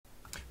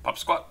Pop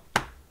Squat,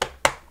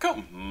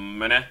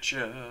 coming at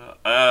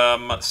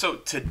ya. So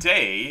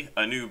today,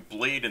 a new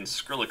Blade and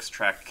Skrillex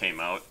track came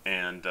out,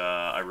 and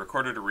I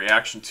recorded a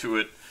reaction to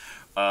it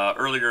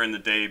earlier in the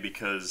day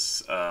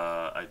because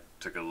I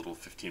took a little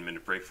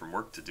 15-minute break from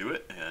work to do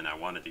it, and I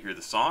wanted to hear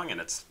the song,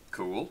 and it's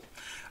cool.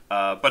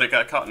 But it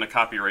got caught in a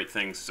copyright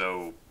thing,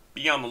 so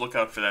be on the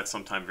lookout for that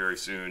sometime very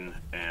soon,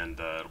 and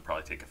it'll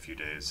probably take a few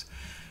days.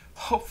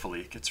 Hopefully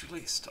it gets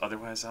released.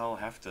 Otherwise, I'll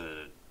have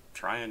to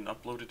try and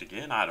upload it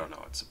again. I don't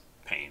know. It's a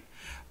pain.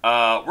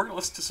 We're going to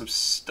listen to some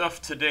stuff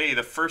today.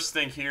 The first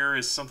thing here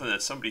is something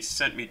that somebody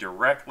sent me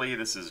directly.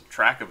 This is a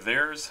track of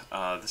theirs.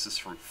 This is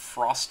from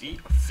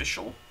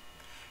FrostyOfficial.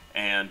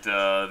 And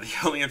the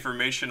only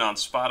information on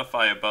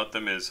Spotify about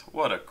them is,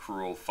 what a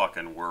cruel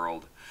fucking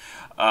world.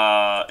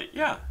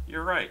 Yeah,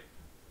 you're right.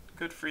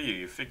 Good for you.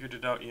 You figured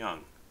it out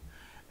young.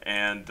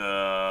 And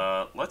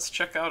let's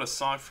check out a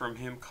song from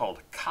him called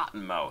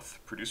COTTONMOUTH,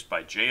 produced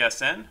by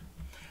J.S.N.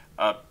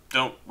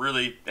 Don't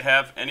really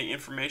have any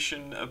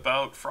information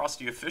about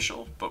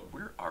FrostyOfficial, but we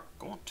are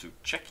going to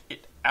check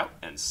it out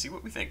and see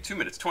what we think. 2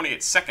 minutes,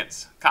 28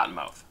 seconds,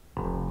 COTTONMOUTH.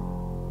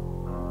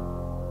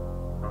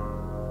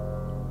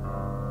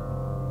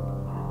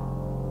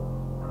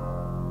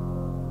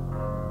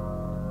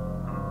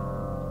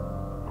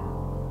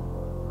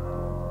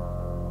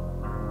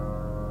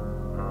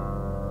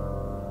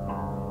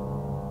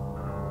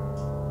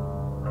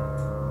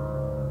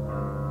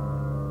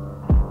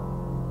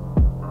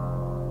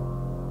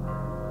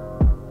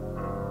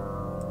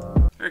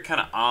 Very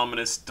kind of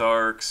ominous,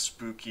 dark,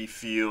 spooky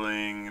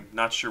feeling.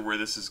 Not sure where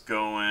this is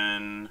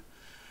going.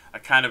 I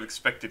kind of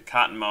expected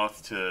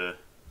COTTONMOUTH to,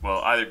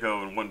 well, either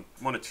go in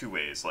one of two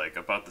ways, like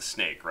about the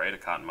snake, right? A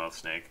cottonmouth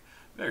snake.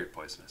 Very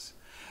poisonous.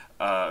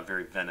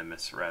 Very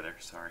venomous, rather,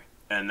 sorry.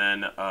 And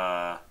then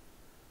the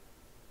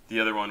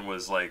other one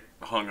was like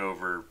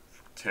hungover,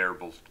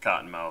 terrible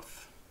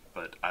cottonmouth.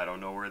 But I don't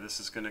know where this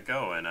is going to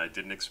go, and I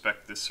didn't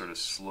expect this sort of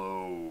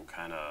slow,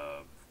 kind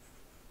of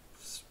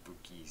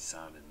spooky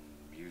sounding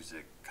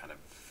music, kind of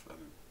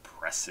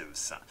impressive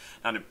sound.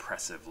 Not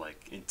impressive,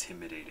 like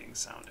intimidating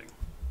sounding.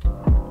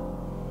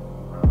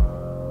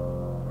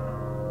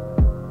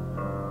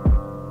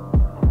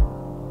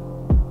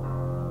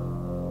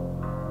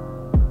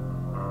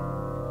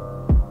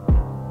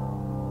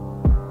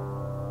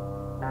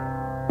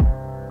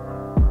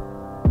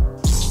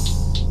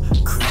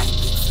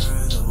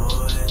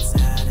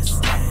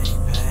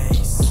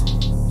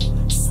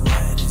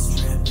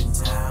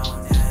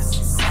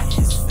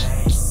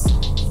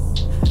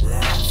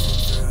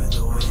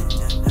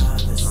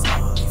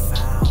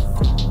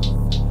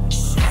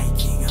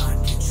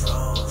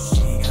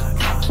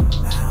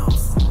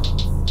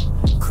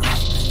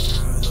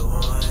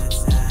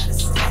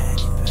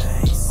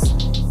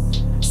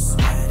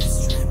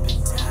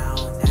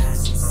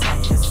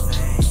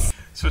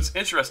 So it's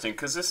interesting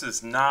because this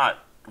is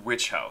not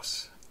Witch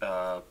House,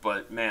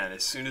 but man,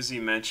 as soon as he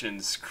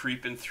mentions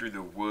creeping through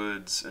the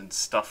woods and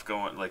stuff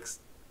going, like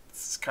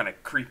this kind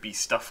of creepy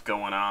stuff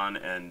going on,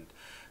 and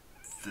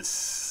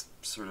this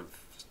sort of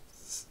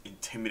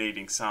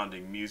intimidating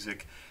sounding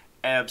music,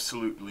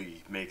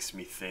 absolutely makes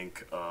me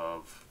think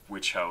of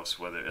Witch House,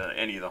 whether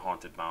any of the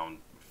Haunted Mound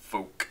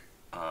folk,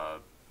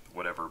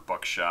 whatever,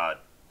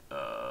 Buckshot,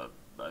 I'm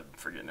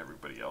forgetting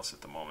everybody else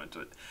at the moment,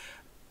 but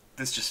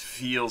this just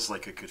feels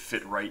like it could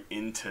fit right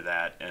into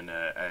that, and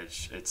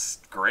it's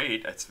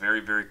great. It's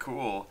very, very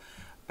cool,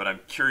 but I'm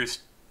curious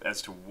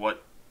as to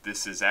what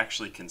this is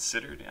actually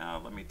considered.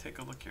 Let me take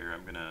a look here.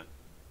 I'm gonna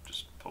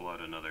just pull out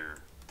another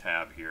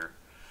tab here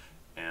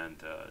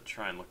and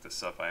try and look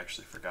this up. I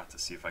actually forgot to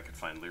see if I could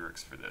find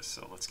lyrics for this,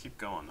 so let's keep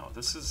going though.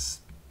 This is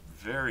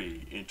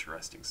very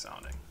interesting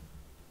sounding.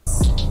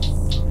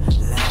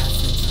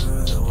 Laughing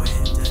through the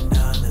wind,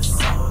 another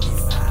soul we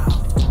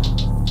found.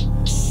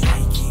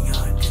 Shaking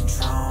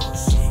uncontrolled,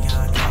 she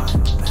got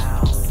cotton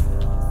mouth.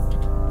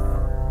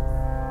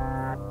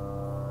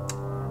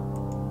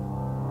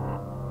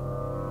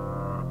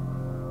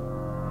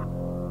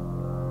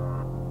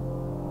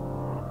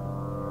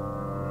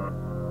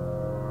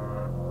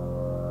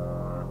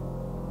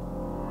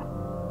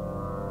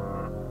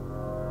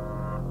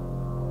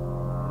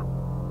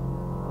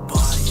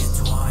 Body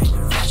entwined,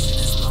 her vision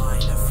is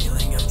blind, a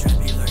feeling of dread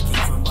be lurking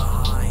from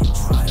behind.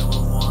 Try to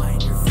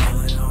unwind, you're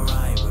feeling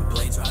alright, with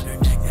blades round her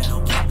neck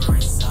that'll keep her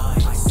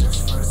inside. I search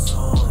for a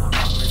soul, I'm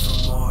hungry for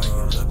more. You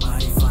look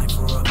mighty fine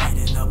for a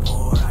beat in a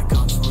pour. I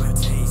come for a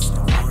taste,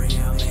 don't worry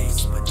I'm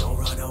ace, but don't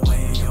run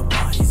away, your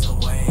body's a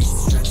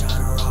waste. Stretch out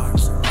her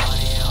arms, her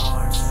body in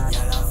arms.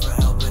 Yell out for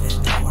help, but it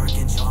don't work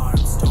in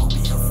charms. Don't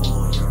be a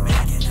fool, you're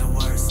making it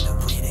worse. The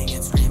pleading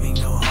and screaming,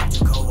 no hope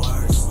to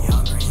coerce. You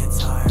hungry and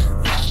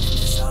tired, blind in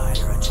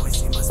desire. A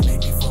choice you must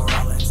make before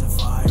all ends of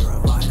fire. A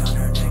bite on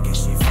her neck as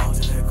she falls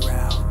to the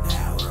ground.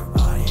 Now her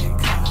body in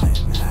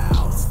cotton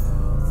mouth.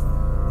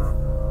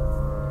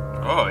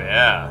 Oh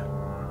yeah,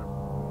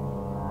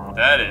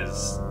 that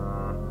is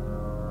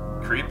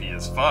creepy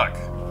as fuck.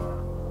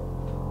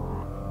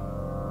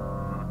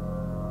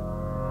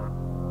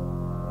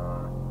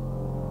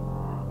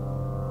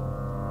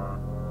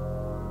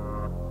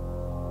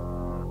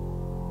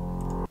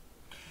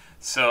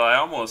 So I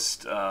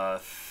almost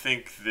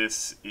think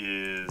this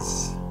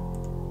is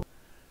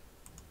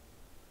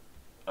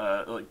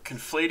like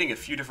conflating a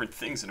few different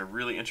things in a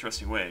really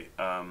interesting way.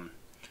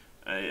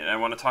 I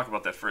want to talk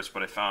about that first,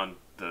 but I found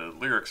the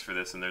lyrics for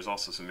this, and there's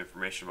also some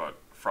information about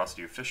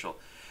FrostyOfficial.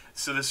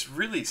 So this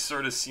really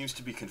sort of seems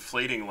to be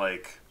conflating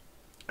like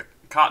a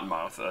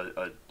cottonmouth,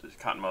 a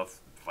cottonmouth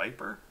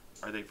viper.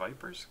 Are they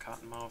vipers?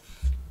 Cottonmouth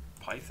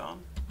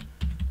python?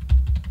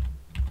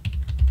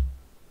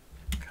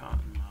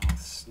 Cottonmouth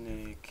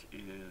snake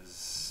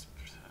is...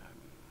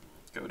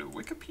 go to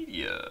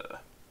Wikipedia.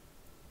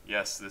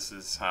 Yes, this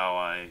is how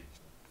I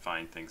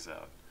find things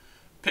out.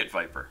 Pit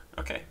viper.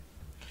 Okay.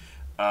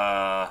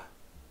 Family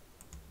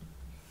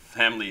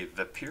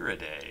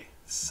Viperidae.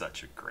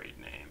 Such a great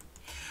name.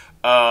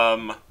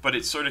 But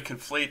it sort of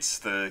conflates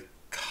the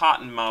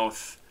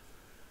cottonmouth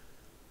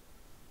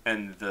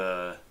and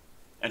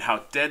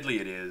how deadly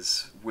it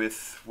is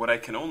with what I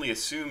can only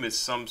assume is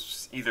some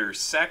either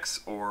sex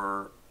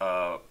or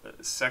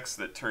sex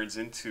that turns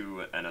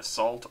into an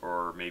assault,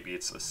 or maybe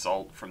it's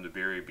assault from the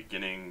very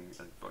beginning,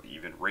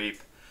 even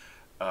rape,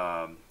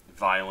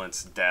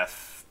 violence,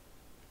 death,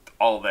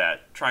 all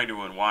that. Trying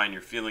to unwind,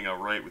 you're feeling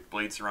alright with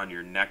blades around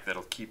your neck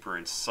that'll keep her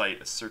in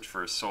sight. A search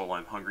for a soul,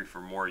 I'm hungry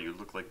for more. You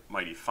look like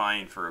mighty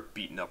fine for a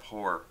beaten up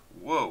whore.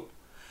 Whoa.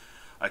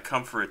 I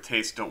come for a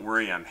taste, don't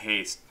worry, I'm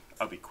haste.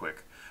 I'll be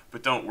quick.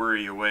 But don't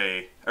worry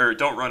away, or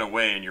don't run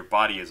away, and your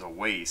body is a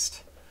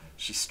waste.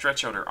 She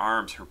stretch out her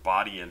arms, her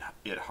body and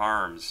it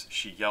harms.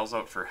 She yells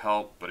out for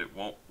help, but it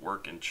won't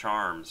work in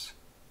charms.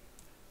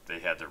 They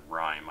had to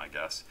rhyme, I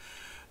guess.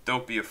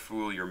 Don't be a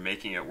fool, you're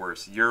making it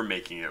worse. You're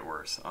making it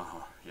worse.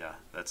 Yeah,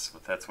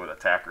 that's what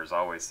attackers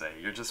always say.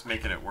 You're just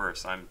making it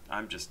worse. I'm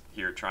just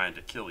here trying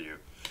to kill you.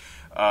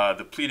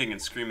 The pleading and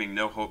screaming,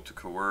 no hope to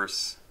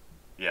coerce.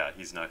 Yeah,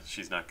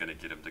 she's not going to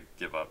get him to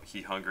give up.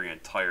 He hungry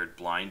and tired,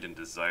 blind in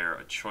desire,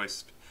 a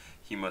choice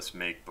he must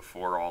make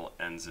before all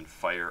ends in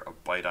fire, a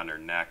bite on her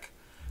neck,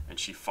 and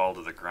she fall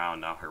to the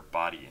ground, now her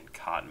body in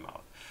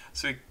cottonmouth.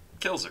 So he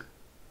kills her.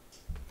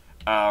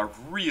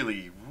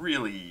 Really,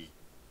 really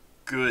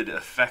good,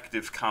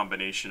 effective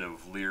combination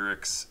of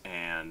lyrics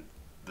and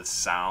the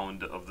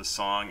sound of the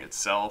song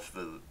itself,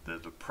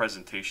 the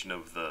presentation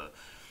of the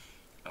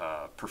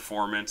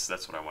performance.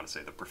 That's what I want to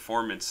say. The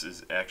performance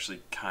is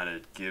actually kind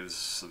of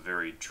gives a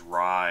very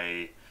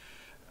dry,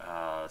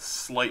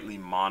 slightly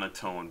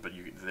monotone, but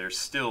there's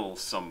still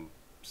some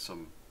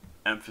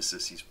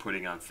emphasis he's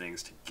putting on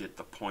things to get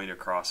the point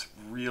across.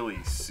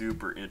 Really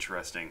super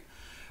interesting.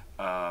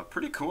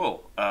 Pretty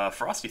cool.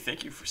 Frosty,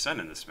 thank you for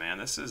sending this, man.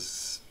 This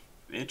is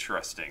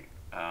interesting.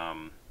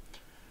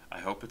 I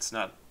hope it's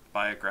not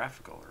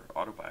biographical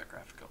or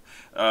autobiographical.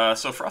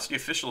 So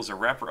FrostyOfficial is a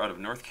rapper out of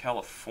North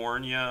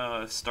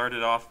California.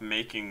 Started off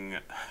making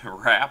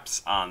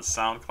raps on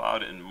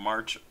SoundCloud in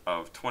March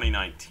of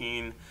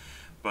 2019,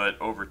 but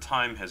over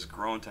time has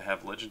grown to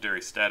have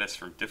legendary status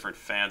from different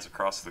fans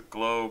across the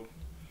globe.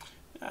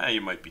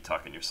 You might be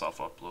talking yourself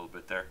up a little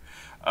bit there.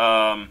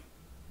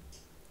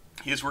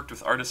 He has worked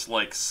with artists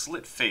like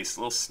Slitface,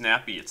 Lil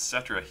Snappy,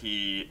 etc.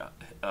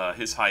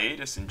 His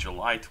hiatus in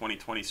July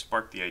 2020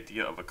 sparked the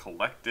idea of a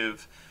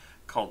collective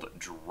called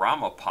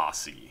Drama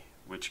Posse,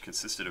 which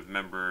consisted of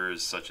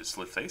members such as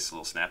Slitface,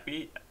 Lil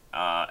Snappy,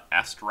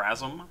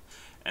 Astrasm,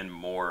 and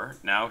more.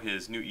 Now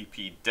his new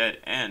EP, Dead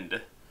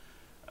End,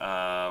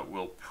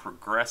 will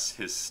progress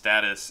his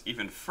status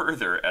even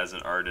further as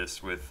an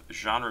artist with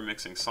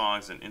genre-mixing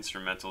songs and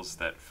instrumentals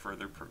that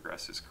further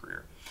progress his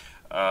career.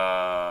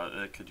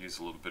 That could use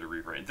a little bit of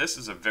rewriting. This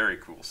is a very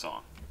cool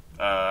song.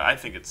 I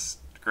think it's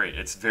great.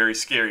 It's very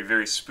scary,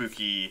 very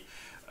spooky.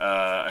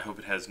 I hope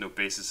it has no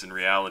basis in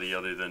reality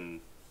other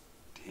than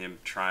him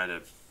trying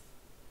to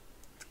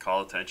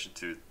call attention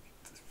to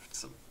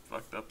some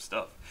fucked up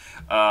stuff.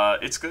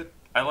 It's good.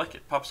 I like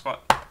it. Pop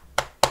Squat.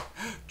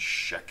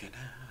 Check it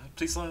out.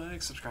 Please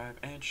like, subscribe,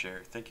 and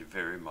share. Thank you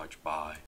very much. Bye.